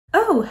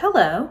Oh,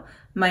 hello.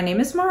 My name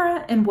is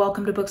Nora, and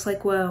welcome to Books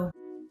Like Whoa.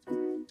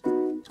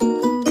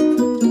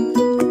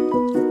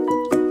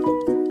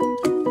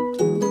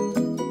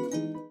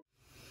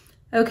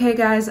 Okay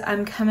guys,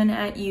 I'm coming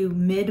at you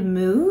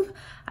mid-move.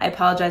 I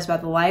apologize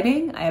about the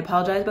lighting, I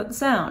apologize about the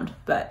sound,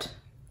 but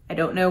I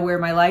don't know where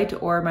my light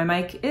or my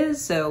mic is,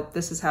 so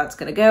this is how it's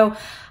gonna go.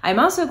 I'm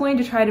also going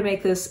to try to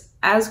make this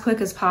as quick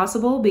as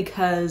possible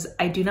because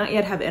I do not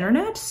yet have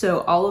internet,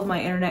 so all of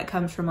my internet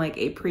comes from like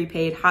a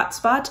prepaid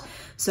hotspot,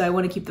 so I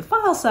want to keep the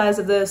file size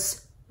of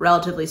this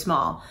relatively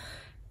small.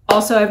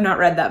 Also, I've not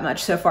read that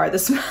much so far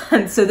this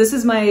month, so this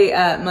is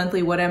my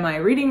monthly what am I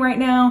reading right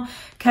now,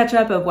 catch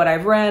up of what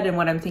I've read and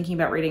what I'm thinking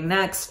about reading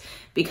next.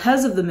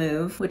 Because of the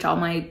move, which all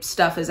my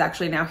stuff is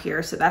actually now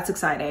here, so that's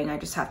exciting. I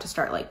just have to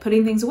start like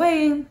putting things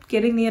away,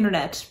 getting the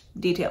internet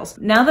details.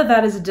 Now that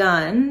that is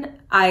done,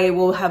 I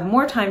will have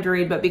more time to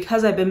read, but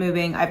because I've been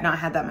moving, I've not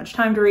had that much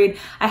time to read.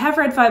 I have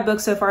read 5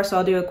 books so far, so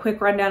I'll do a quick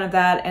rundown of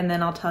that, and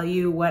then I'll tell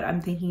you what I'm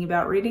thinking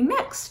about reading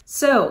next.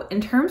 So in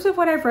terms of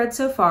what I've read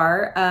so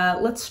far,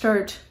 let's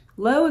start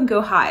low and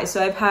go high.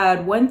 So I've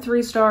had 1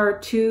 3-star,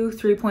 2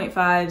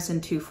 3.5s,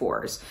 and 2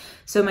 4s.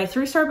 So my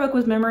 3-star book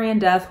was Memory and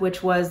Death,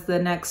 which was the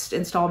next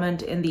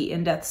installment in the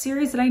In Death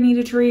series that I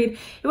needed to read.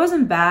 It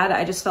wasn't bad,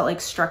 I just felt like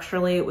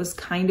structurally it was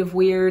kind of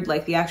weird,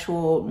 like the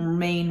actual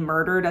main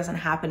murder doesn't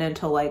happen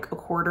until like a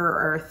quarter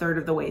or a third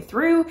of the way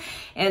through.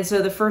 And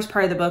so the first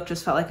part of the book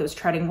just felt like it was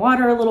treading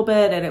water a little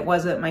bit, and it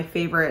wasn't my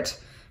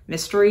favorite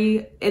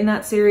mystery in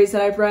that series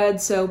that I've read.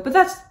 So, but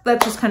that's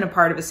just kind of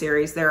part of a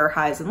series. There are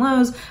highs and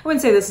lows. I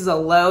wouldn't say this is a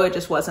low, it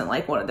just wasn't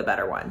like one of the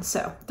better ones.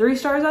 So 3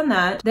 stars on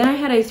that. Then I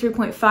had a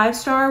 3.5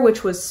 star,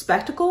 which was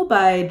Spectacle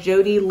by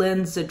Jodie,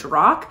 Lynn,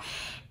 Zdrok.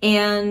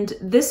 And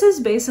this is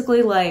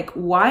basically like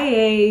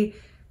YA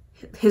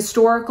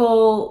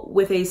historical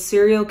with a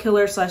serial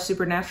killer /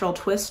 supernatural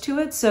twist to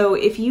it. So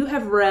if you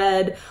have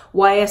read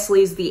Y.S.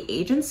 Lee's The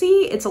Agency,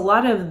 it's a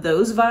lot of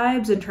those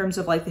vibes in terms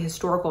of like the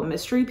historical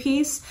mystery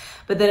piece,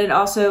 but then it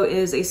also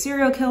is a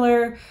serial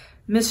killer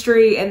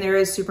mystery and there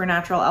is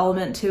supernatural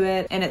element to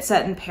it, and it's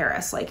set in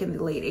Paris, like in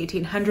the late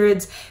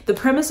 1800s. The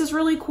premise is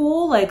really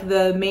cool. Like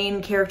the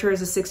main character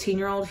is a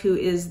 16-year-old who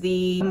is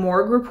the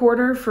morgue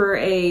reporter for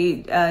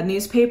a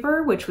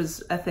newspaper, which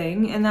was a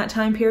thing in that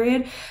time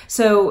period.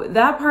 So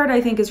that part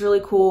I think is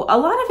really cool. A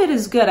lot of it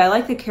is good. I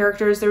like the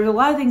characters. There was a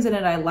lot of things in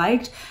it I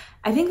liked.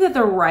 I think that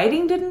the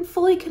writing didn't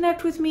fully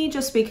connect with me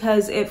just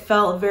because it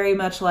felt very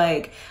much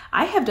like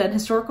I have done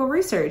historical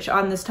research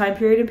on this time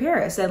period in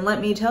Paris, and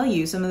let me tell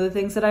you some of the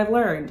things that I've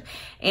learned.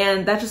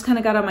 And that just kind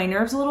of got on my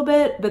nerves a little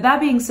bit. But that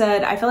being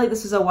said, I felt like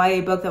this was a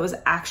YA book that was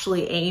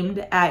actually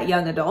aimed at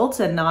young adults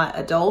and not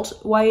adult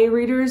YA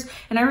readers,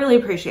 and I really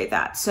appreciate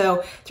that.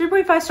 So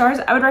 3.5 stars,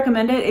 I would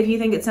recommend it. If you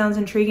think it sounds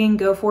intriguing,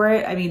 go for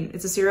it. I mean,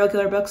 it's a serial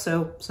killer book,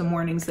 so some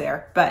warnings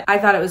there, but I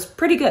thought it was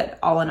pretty good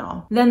all in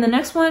all. Then the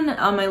next one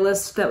on my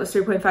list that was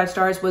 3.5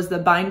 stars was The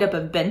Bind Up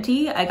of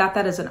BINTI. I got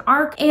that as an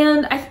ARC,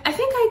 and I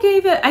think I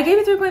gave it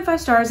 3.5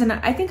 stars, and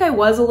I think I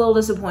was a little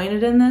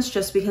disappointed in this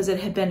just because it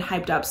had been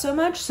hyped up so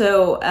much.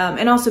 So,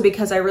 and also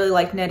because I really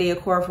liked Nnedi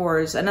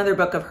Okorafor's another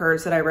book of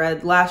hers that I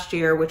read last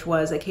year, which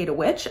was Agatha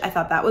Witch. I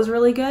thought that was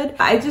really good.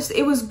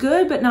 It was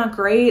good, but not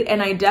great.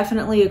 And I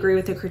definitely agree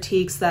with the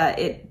critiques that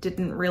it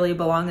didn't really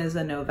belong as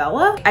a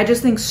novella. I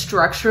just think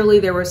structurally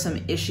there were some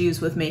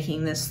issues with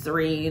making this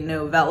 3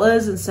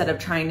 novellas instead of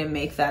trying to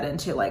make that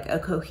into like a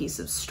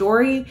cohesive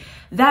story.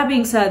 That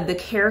being said, the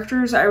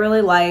characters I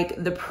really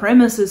like, the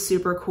premise is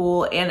super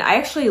cool, and I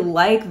actually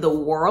like the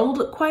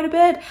world quite a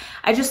bit.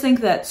 I just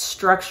think that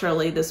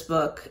structurally this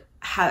book,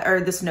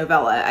 or this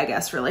novella, I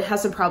guess, really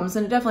has some problems,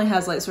 and it definitely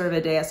has like sort of a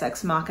Deus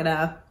Ex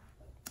Machina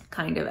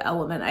kind of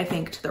element, I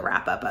think, to the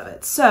wrap up of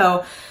it.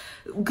 So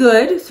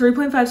good,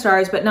 3.5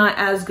 stars, but not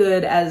as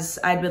good as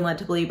I'd been led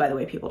to believe by the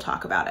way people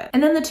talk about it.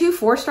 And then the 2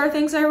 4-star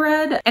things I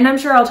read, and I'm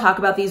sure I'll talk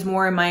about these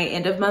more in my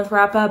end of month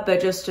wrap up,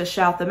 but just to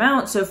shout them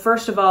out. So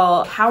first of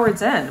all,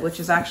 Howard's End, which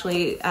is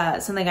actually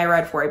something I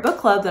read for a book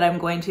club that I'm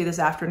going to this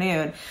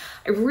afternoon.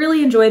 I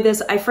really enjoyed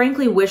this. I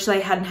frankly wish I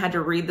hadn't had to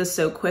read this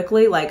so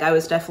quickly. Like I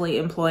was definitely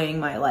employing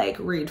my like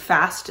read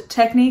fast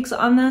techniques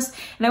on this,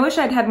 and I wish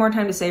I'd had more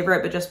time to savor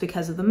it, but just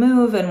because of the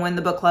move and when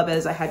the book club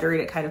is, I had to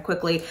read it kind of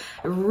quickly.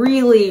 I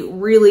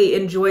really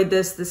enjoyed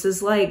this. This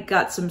is like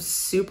got some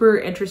super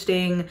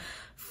interesting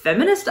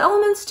feminist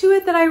elements to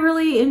it that I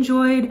really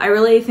enjoyed. I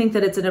really think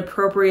that it's an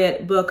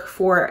appropriate book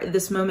for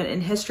this moment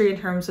in history in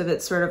terms of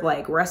it's sort of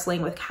like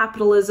wrestling with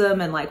capitalism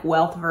and like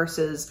wealth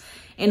versus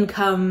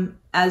income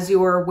as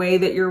your way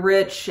that you're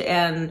rich.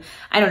 And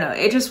I don't know,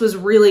 it just was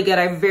really good.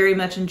 I very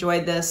much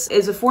enjoyed this.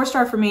 It's a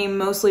 4-star for me,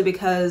 mostly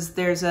because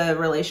there's a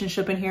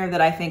relationship in here that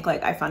I think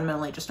like I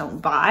fundamentally just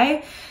don't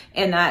buy,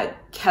 and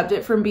that kept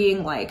it from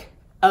being like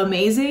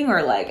amazing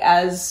or like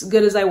as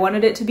good as I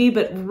wanted it to be,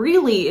 but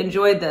really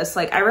enjoyed this.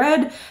 Like, I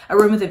read A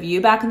Room with a View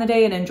back in the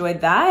day and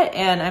enjoyed that,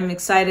 and I'm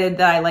excited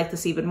that I like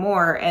this even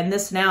more, and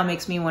this now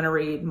makes me want to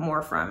read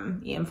more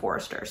from Ian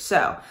Forster.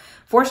 So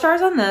 4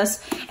 stars on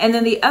this. And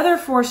then the other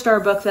 4-star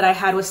book that I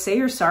had was Say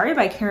You're Sorry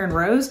by Karen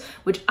Rose,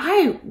 which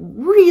I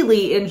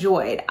really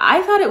enjoyed.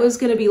 I thought it was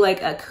going to be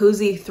like a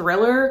cozy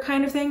thriller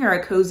kind of thing, or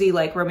a cozy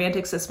like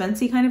romantic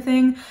suspensey kind of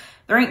thing.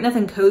 There ain't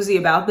nothing cozy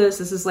about this.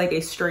 This is like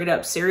a straight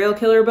up serial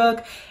killer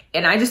book.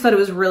 And I just thought it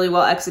was really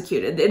well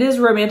executed. It is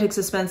romantic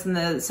suspense in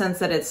the sense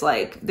that it's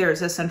like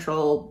there's a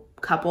central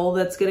couple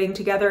that's getting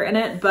together in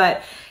it.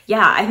 But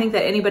yeah, I think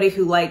that anybody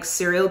who likes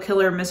serial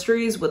killer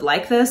mysteries would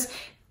like this.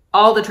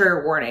 All the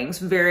trigger warnings,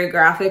 very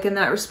graphic in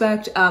that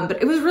respect.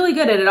 But it was really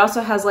good. And it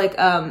also has like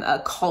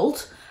a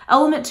cult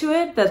element to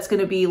it that's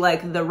going to be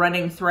like the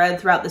running thread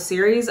throughout the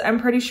series, I'm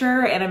pretty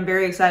sure, and I'm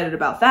very excited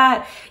about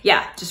that.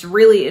 Yeah, just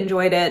really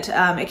enjoyed it.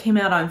 It came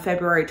out on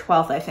February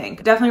 12th, I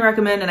think. Definitely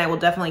recommend, and I will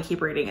definitely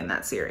keep reading in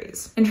that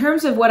series. In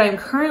terms of what I'm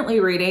currently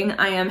reading,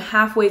 I am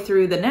halfway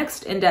through the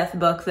next in-depth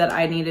book that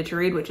I needed to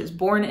read, which is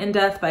Born in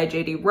Death by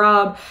Jodie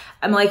Robb.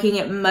 I'm liking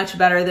it much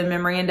better than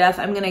Memory in Death.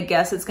 I'm gonna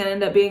guess it's gonna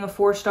end up being a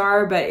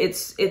 4-star, but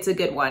it's a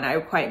good one. I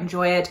quite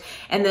enjoy it.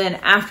 And then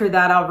after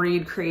that, I'll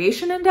read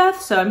Creation in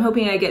Death. So I'm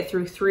hoping I get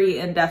through 3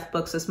 in-depth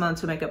books this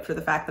month to make up for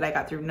the fact that I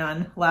got through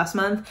none last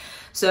month.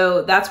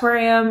 So that's where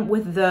I am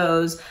with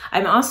those.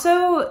 I'm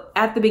also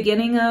at the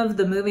beginning of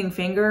The Moving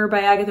Finger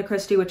by Agatha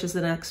Christie, which is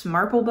the next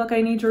Marple book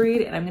I need to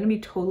read. And I'm gonna be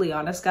totally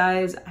honest,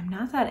 guys, I'm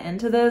not that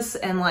into this,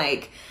 and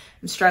like,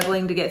 I'm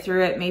struggling to get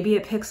through it. Maybe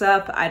it picks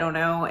up, I don't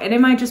know. And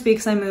it might just be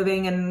because I'm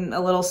moving and a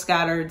little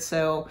scattered.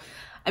 So,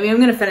 I mean, I'm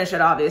gonna finish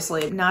it,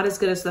 obviously. Not as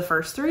good as the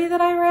first 3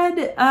 that I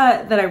read,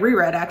 that I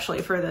reread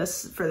actually for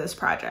this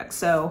project.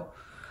 So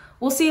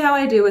we'll see how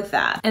I do with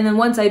that. And then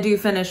once I do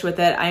finish with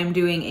it, I'm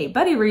doing a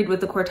buddy read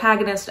with the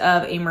protagonist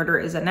of A Murder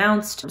is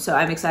Announced. So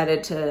I'm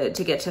excited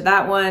to get to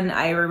that one.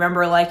 I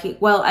remember liking,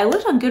 well, I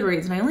looked on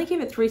Goodreads and I only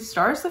gave it 3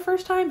 stars the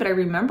first time, but I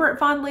remember it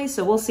fondly.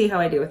 So we'll see how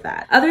I do with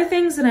that. Other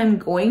things that I'm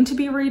going to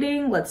be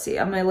reading, let's see,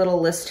 on my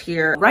little list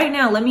here. Right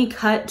now, let me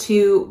cut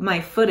to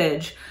my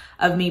footage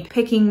of me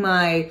picking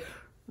my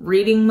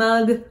reading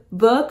mug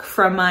book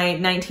from my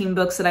 19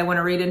 books that I want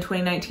to read in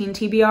 2019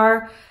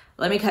 TBR.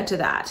 Let me cut to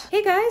that.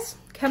 Hey guys,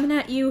 coming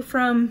at you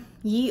from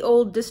ye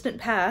old distant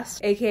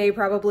past, aka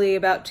probably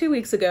about 2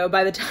 weeks ago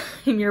by the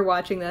time you're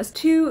watching this,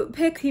 to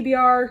pick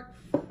TBR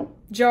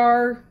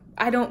jar.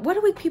 What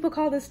do people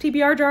call this?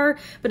 TBR jar,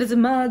 but it's a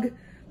mug,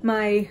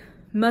 my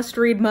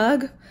must-read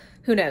mug.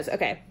 Who knows?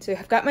 Okay, so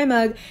I've got my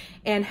mug,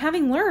 and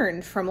having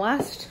learned from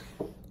last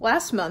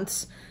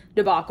month's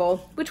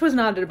debacle, which was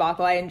not a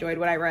debacle, I enjoyed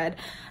what I read,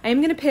 I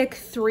am gonna pick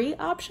 3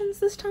 options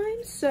this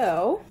time,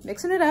 so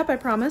mixing it up, I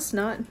promise,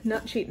 not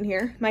cheating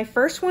here. My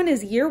first one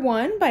is Year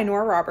One by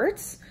Nora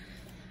Roberts.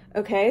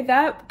 Okay,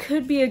 that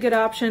could be a good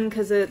option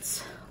because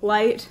it's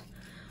light.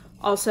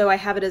 Also, I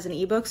have it as an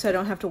ebook, so I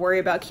don't have to worry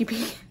about keeping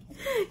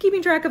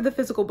track of the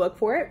physical book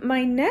for it.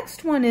 My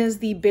next one is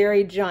The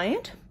Buried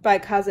Giant by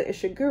Kazuo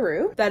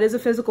Ishiguro. That is a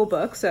physical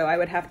book, so I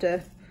would have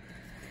to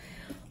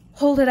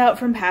hold it out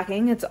from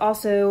packing. It's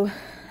also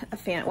a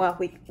fan, well,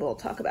 we'll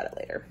talk about it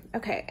later.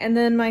 Okay, and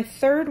then my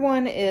third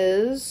one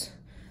is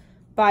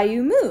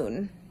BAYOU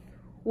Moon,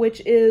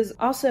 which is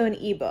also an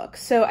ebook.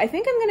 So I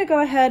think I'm gonna go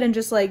ahead and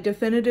just like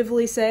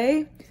definitively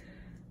say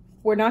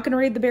we're not gonna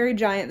read The Buried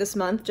Giant this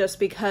month just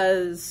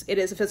because it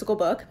is a physical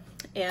book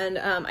and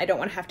I don't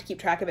wanna have to keep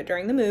track of it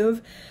during the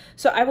move.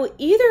 So I will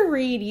either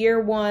read Year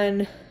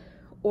One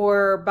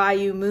or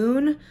BAYOU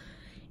Moon.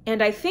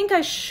 And I think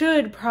I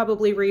should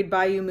probably read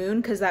BAYOU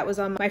Moon because that was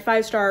on my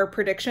 5-star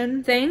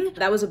prediction thing.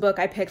 That was a book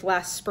I picked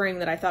last spring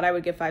that I thought I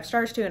would give 5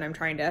 stars to, and I'm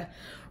trying to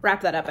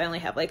wrap that up. I only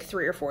have like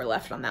 3 or 4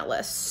 left on that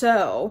list.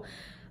 So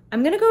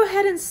I'm gonna go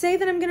ahead and say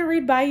that I'm gonna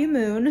read BAYOU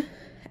Moon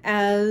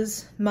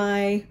as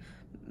my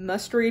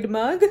must-read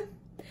mug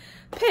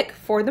pick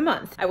for the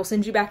month. I will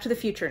send you back to the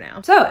future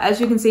now. So as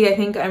you can see, I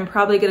think I'm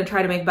probably gonna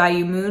try to make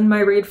BAYOU Moon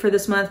my read for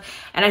this month.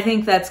 And I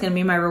think that's gonna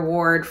be my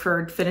reward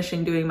for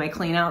finishing doing my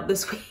clean out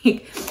this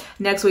week.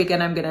 Next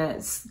weekend, I'm gonna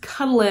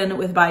cuddle in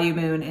with BAYOU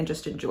Moon and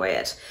just enjoy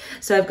it.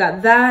 So I've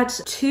got that.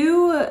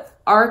 2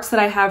 arcs that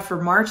I have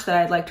for March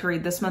that I'd like to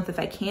read this month if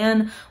I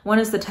can. One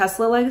is The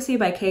Tesla Legacy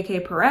by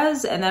KK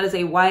Perez, and that is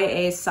a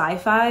YA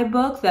sci-fi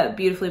book that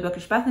Beautifully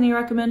Bookish Bethany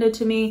recommended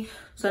to me.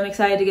 So I'm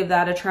excited to give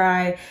that a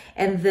try.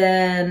 And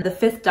then The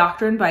Fifth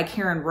Doctrine by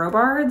Karen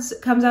Robards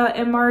comes out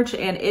in March,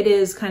 and it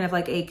is kind of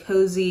like a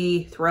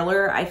cozy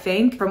thriller, I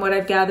think, from what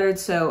I've gathered.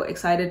 So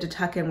excited to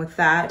tuck in with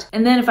that.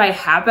 And then if I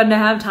happen to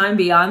have time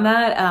beyond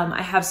that,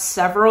 I have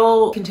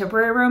several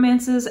contemporary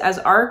romances as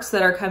arcs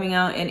that are coming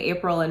out in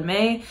April and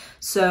May.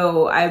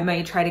 So I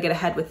may try to get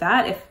ahead with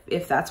that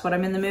if that's what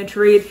I'm in the mood to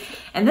read.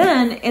 And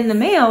then in the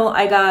mail,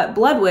 I got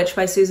BLOODWITCH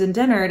by Susan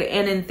Dennard.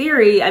 And in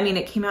theory, I mean,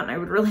 it came out and I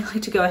would really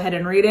like to go ahead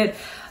and read it.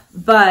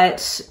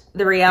 But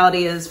the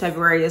reality is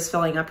February is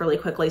filling up really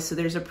quickly, so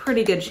there's a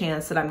pretty good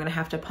chance that I'm gonna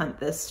have to punt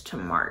this to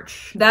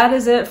March. That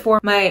is it for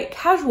my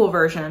casual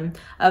version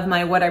of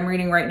my what I'm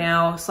reading right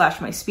now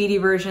 / my speedy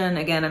version.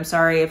 Again, I'm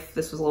sorry if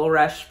this was a little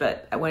rushed,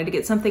 but I wanted to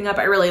get something up.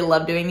 I really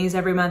love doing these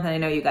every month, and I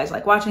know you guys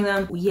like watching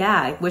them.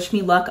 Yeah, wish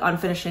me luck on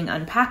finishing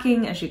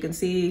unpacking. As you can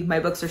see,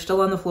 my books are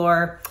still on the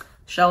floor.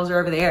 Shelves are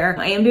over there.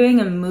 I am doing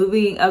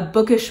a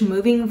bookish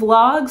moving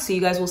vlog, so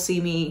you guys will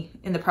see me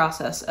in the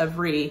process of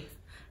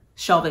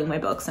shelving my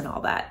books and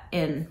all that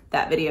in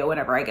that video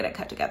whenever I get it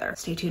cut together.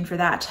 Stay tuned for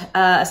that.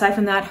 Aside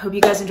from that, hope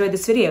you guys enjoyed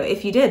this video.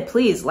 If you did,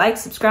 please like,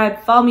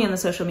 subscribe, follow me on the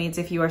social medias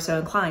if you are so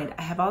inclined.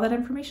 I have all that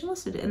information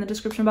listed in the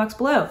description box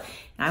below.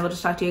 And I will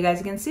just talk to you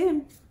guys again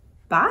soon.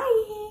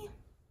 Bye.